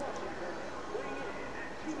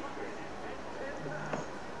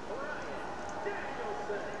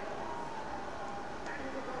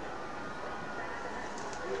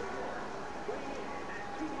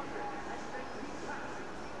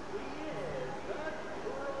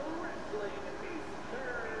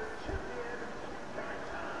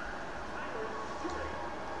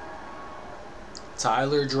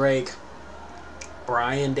 Tyler Drake,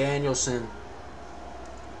 Bryan Danielson,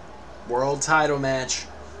 world title match,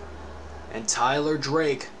 and Tyler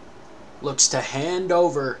Drake looks to hand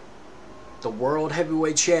over the World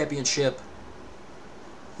Heavyweight Championship,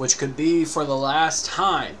 which could be for the last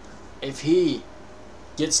time if he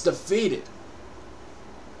gets defeated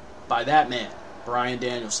by that man, Bryan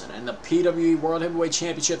Danielson. And the PWE World Heavyweight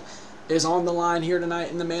Championship is on the line here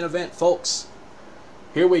tonight in the main event, folks.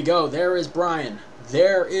 Here we go. There is Bryan.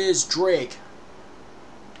 There is Drake.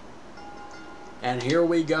 And here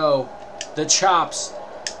we go. The chops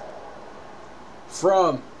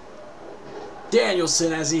from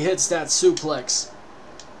Danielson as he hits that suplex.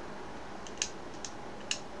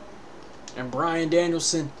 And Bryan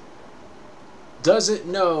Danielson doesn't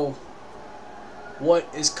know what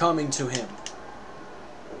is coming to him.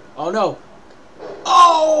 Oh no.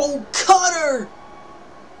 Oh, cutter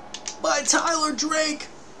by Tyler Drake.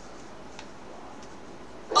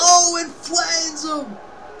 Oh, it flattens him.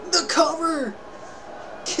 The cover.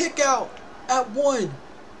 Kick out at 1.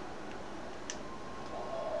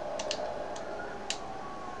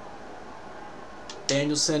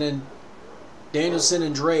 Danielson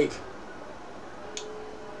and Drake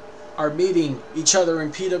are meeting each other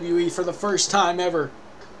in PWE for the first time ever.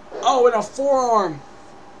 Oh, and a forearm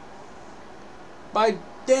by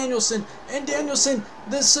Danielson. And Danielson,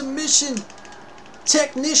 the submission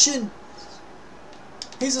technician.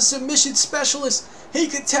 He's a submission specialist. He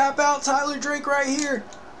could tap out Tyler Drake right here.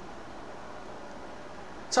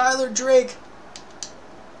 Tyler Drake,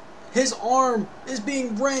 his arm is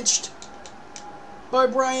being wrenched by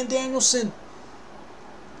Bryan Danielson.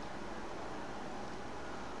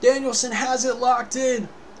 Danielson has it locked in.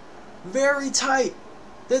 Very tight.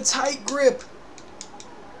 The tight grip.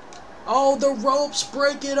 Oh, the ropes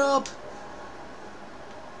break it up.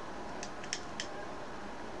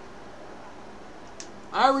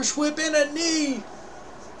 Irish whip and a knee.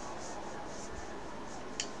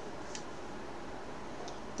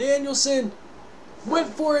 Danielson went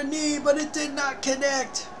for a knee, but it did not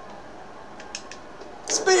connect.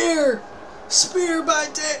 Spear! Spear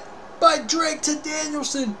by Drake to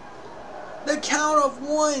Danielson. The count of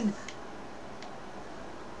 1.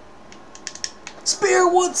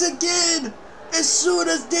 Spear once again. As soon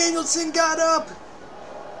as Danielson got up.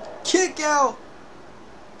 Kick out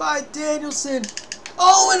by Danielson.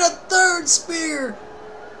 Oh, and a third spear.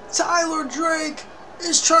 Tyler Drake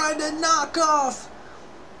is trying to knock off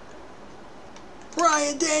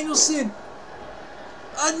Bryan Danielson.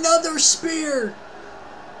 Another spear.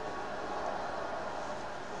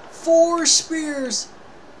 4 spears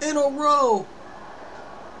in a row.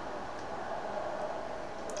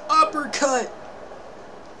 Uppercut.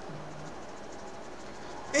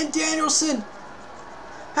 And Danielson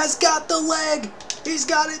has got the leg. He's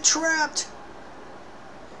got it trapped.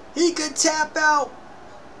 He could tap out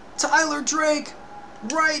Tyler Drake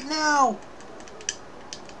right now.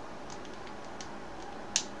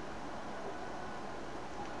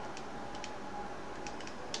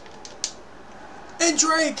 And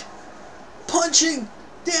Drake punching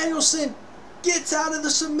Danielson gets out of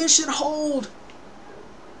the submission hold.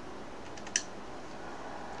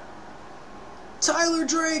 Tyler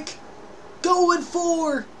Drake going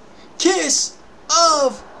for kiss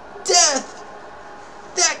of death.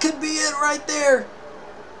 That could be it right there.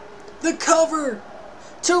 The cover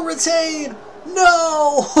to retain.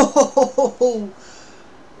 No!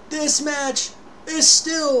 This match is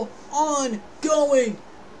still ongoing.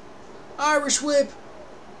 Irish whip.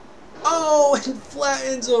 Oh, and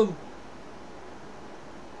flattens him.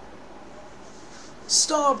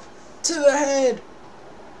 Stomp to the head.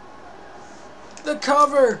 The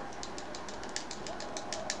cover.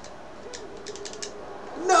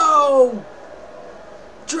 No!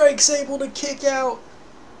 Drake's able to kick out.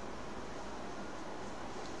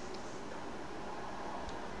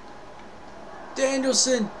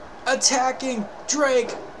 Danielson attacking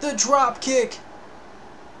Drake. The drop kick.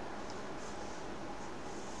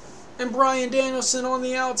 And Bryan Danielson on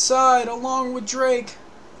the outside along with Drake.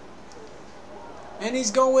 And he's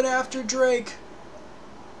going after Drake.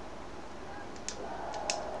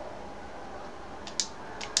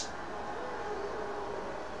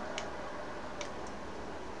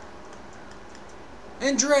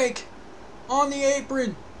 And Drake on the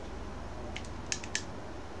apron.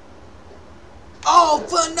 Oh,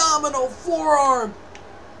 phenomenal forearm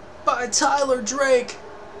by Tyler Drake.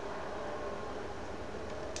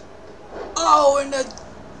 Oh,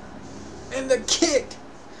 and the kick,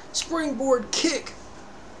 springboard kick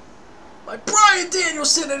by Bryan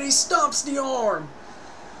Danielson, and he stomps the arm.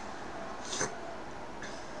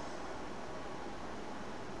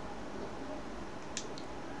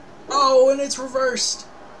 Oh, and it's reversed.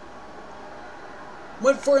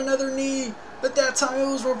 Went for another knee, but that time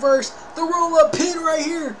it was reversed. The roll-up pin right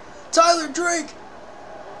here. Tyler Drake.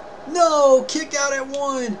 No, kick out at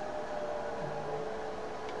 1.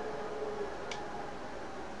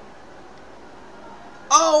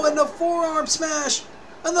 Oh, and the forearm smash.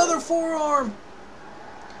 Another forearm.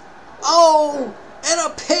 Oh, and a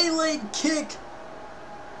Pele kick.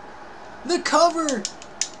 The cover.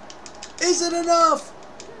 Is it enough?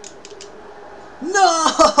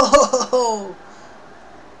 No!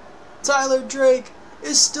 Tyler Drake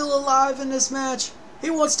is still alive in this match. He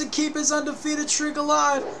wants to keep his undefeated streak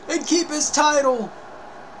alive and keep his title.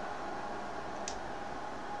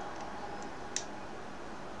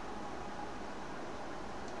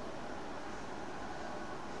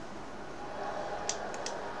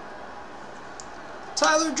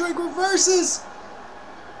 Tyler Drake reverses.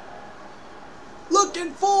 Looking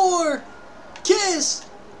for kiss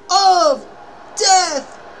of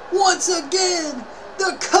death. Once again,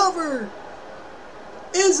 the cover.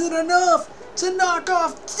 Is it enough to knock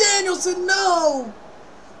off Danielson? No.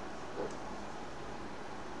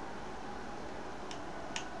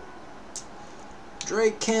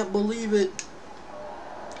 Drake can't believe it.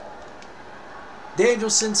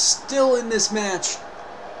 Danielson's still in this match.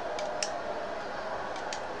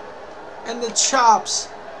 And the chops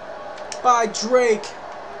by Drake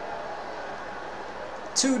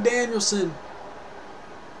to Danielson.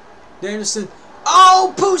 Danielson.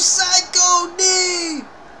 Oh, Puseko knee!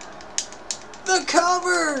 The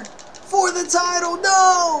cover for the title.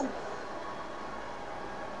 No!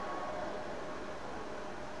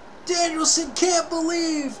 Danielson can't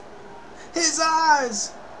believe his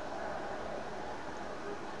eyes.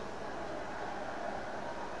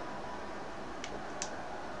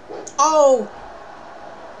 Oh!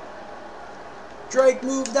 Drake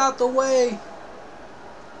moved out the way.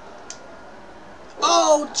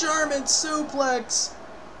 Oh, German suplex.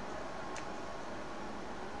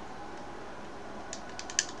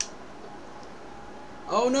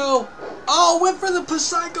 Oh no. Oh, went for the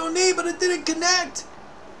Psycho knee, but it didn't connect.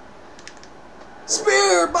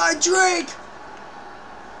 Spear by Drake.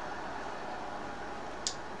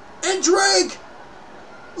 And Drake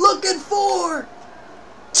looking for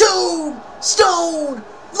Tombstone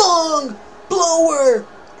Lung Blower.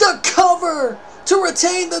 The cover to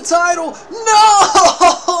retain the title.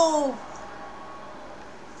 No!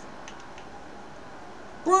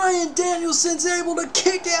 Bryan Danielson's able to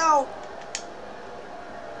kick out.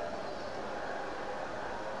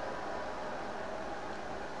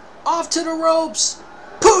 Off to the ropes.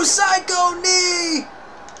 Psycho knee.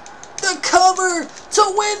 The cover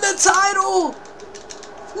to win the title.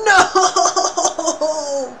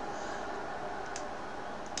 No!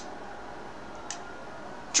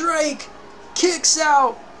 Drake kicks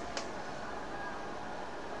out.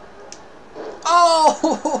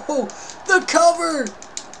 Oh! The cover.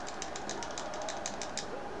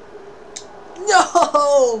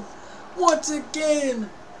 No! Once again,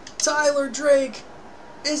 Tyler Drake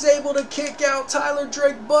is able to kick out. Tyler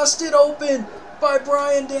Drake busted open by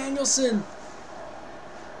Bryan Danielson.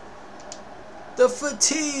 The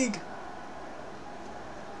fatigue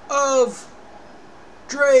of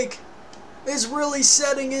Drake is really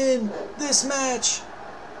setting in this match.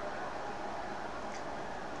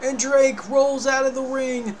 And Drake rolls out of the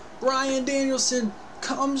ring. Bryan Danielson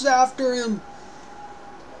comes after him.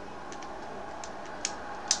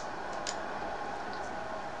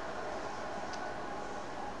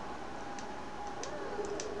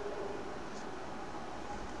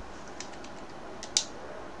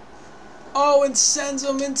 Oh, and sends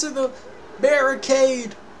him into the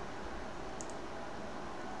barricade.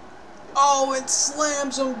 Oh, and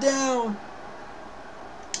slams him down.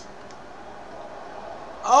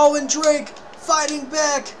 Oh, and Drake fighting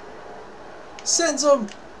back. Sends him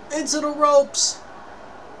into the ropes.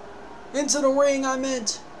 Into the ring, I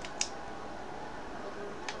meant.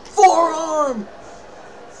 Forearm.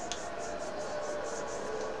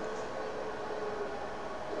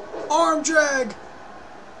 Arm drag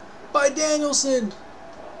by Danielson.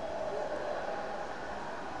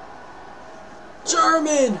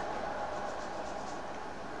 German.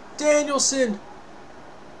 Danielson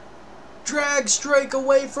drags Drake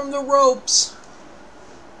away from the ropes.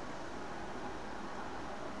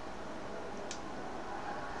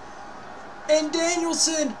 And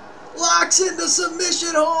Danielson locks in the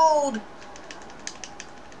submission hold.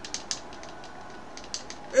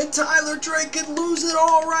 And Tyler Drake could lose it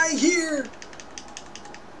all right here.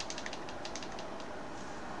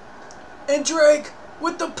 And Drake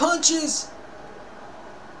with the punches.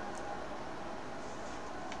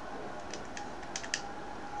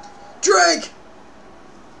 Drake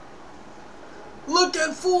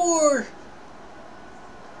looking for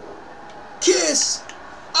kiss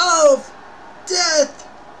of death.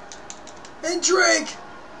 And Drake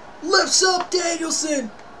lifts up Danielson.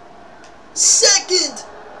 Second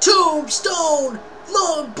Tombstone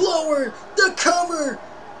Lung Blower. The cover.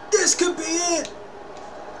 This could be it.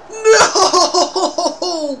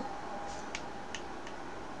 No!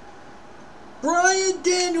 Bryan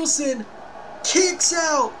Danielson kicks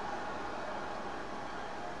out.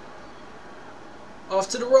 Off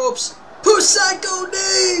to the ropes. Psycho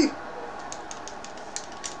knee.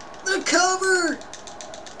 The cover.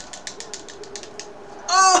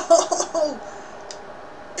 Oh!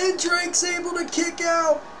 And Drake's able to kick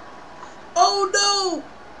out. Oh no!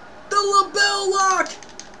 The lapel lock.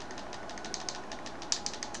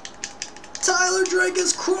 Tyler Drake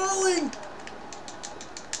is crawling.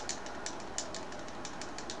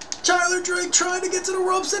 Tyler Drake trying to get to the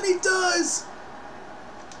ropes, and he does.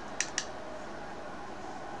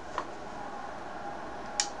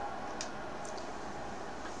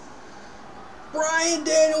 Bryan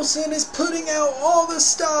Danielson is putting out all the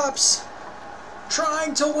stops,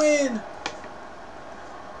 trying to win.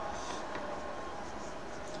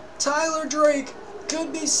 Tyler Drake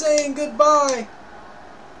could be saying goodbye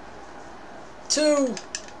to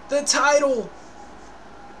the title.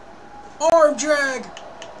 Arm drag,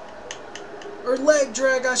 or leg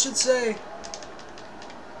drag I should say.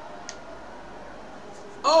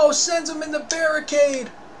 Oh, sends him in the barricade.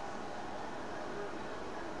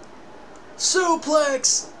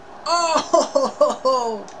 Suplex.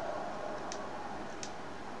 Oh!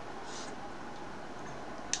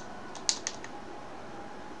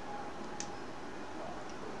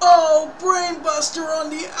 Oh, brainbuster on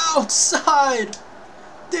the outside.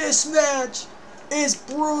 This match is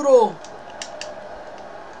brutal.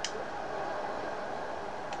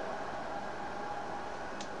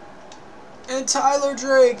 And Tyler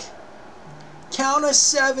Drake, count of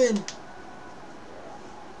 7.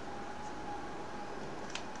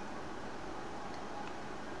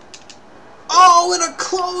 Oh, and a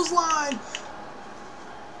clothesline.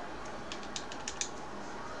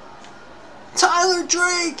 Tyler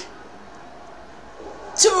Drake.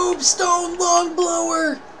 Tombstone long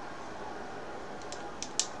blower.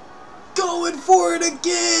 Going for it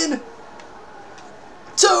again.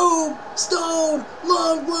 Tombstone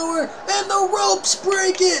long blower. And the ropes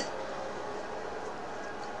break it.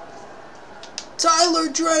 Tyler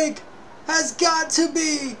Drake has got to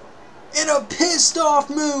be in a pissed off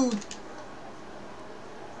mood.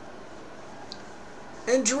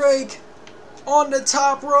 And Drake on the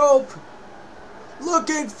top rope,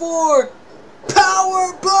 looking for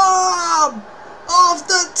power bomb off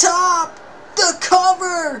the top, the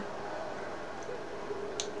cover.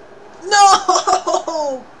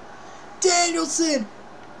 No! Danielson.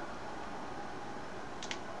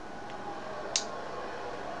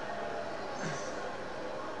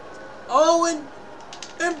 Oh,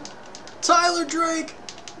 and Tyler Drake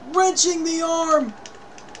wrenching the arm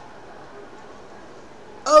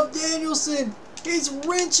of Danielson. He's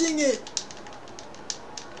wrenching it.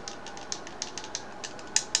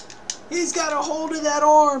 He's got a hold of that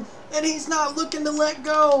arm, and he's not looking to let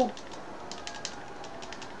go.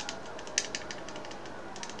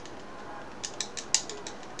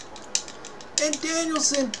 And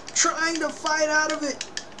Danielson trying to fight out of it,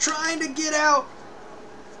 trying to get out.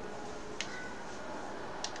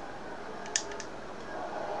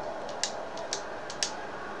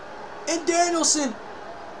 And Danielson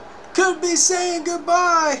could be saying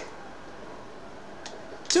goodbye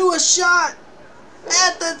to a shot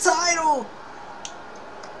at the title.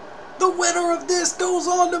 The winner of this goes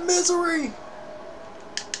on to Misery.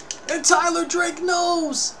 And Tyler Drake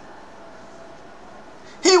knows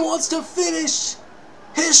he wants to finish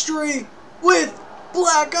history with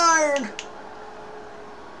Black Iron.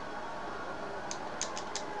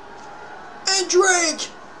 And Drake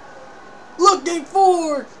looking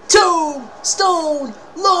for Tombstone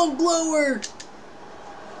long blower.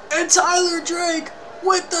 And Tyler Drake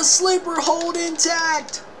with the sleeper hold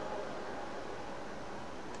intact.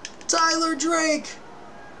 Tyler Drake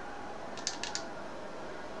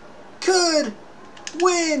could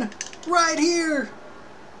win right here.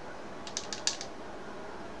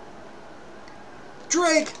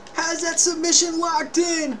 Drake has that submission locked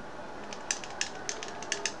in.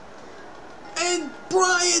 And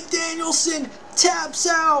Bryan Danielson taps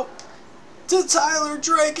out to Tyler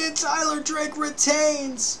Drake, and Tyler Drake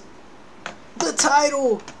retains the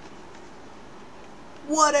title.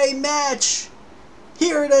 What a match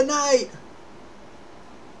here tonight.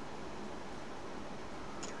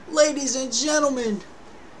 Ladies and gentlemen,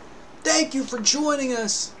 thank you for joining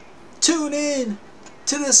us. Tune in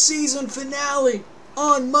to the season finale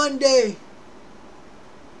on Monday.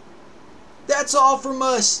 That's all from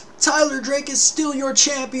us. Tyler Drake is still your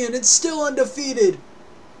champion and still undefeated.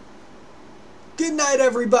 Good night,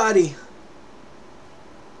 everybody.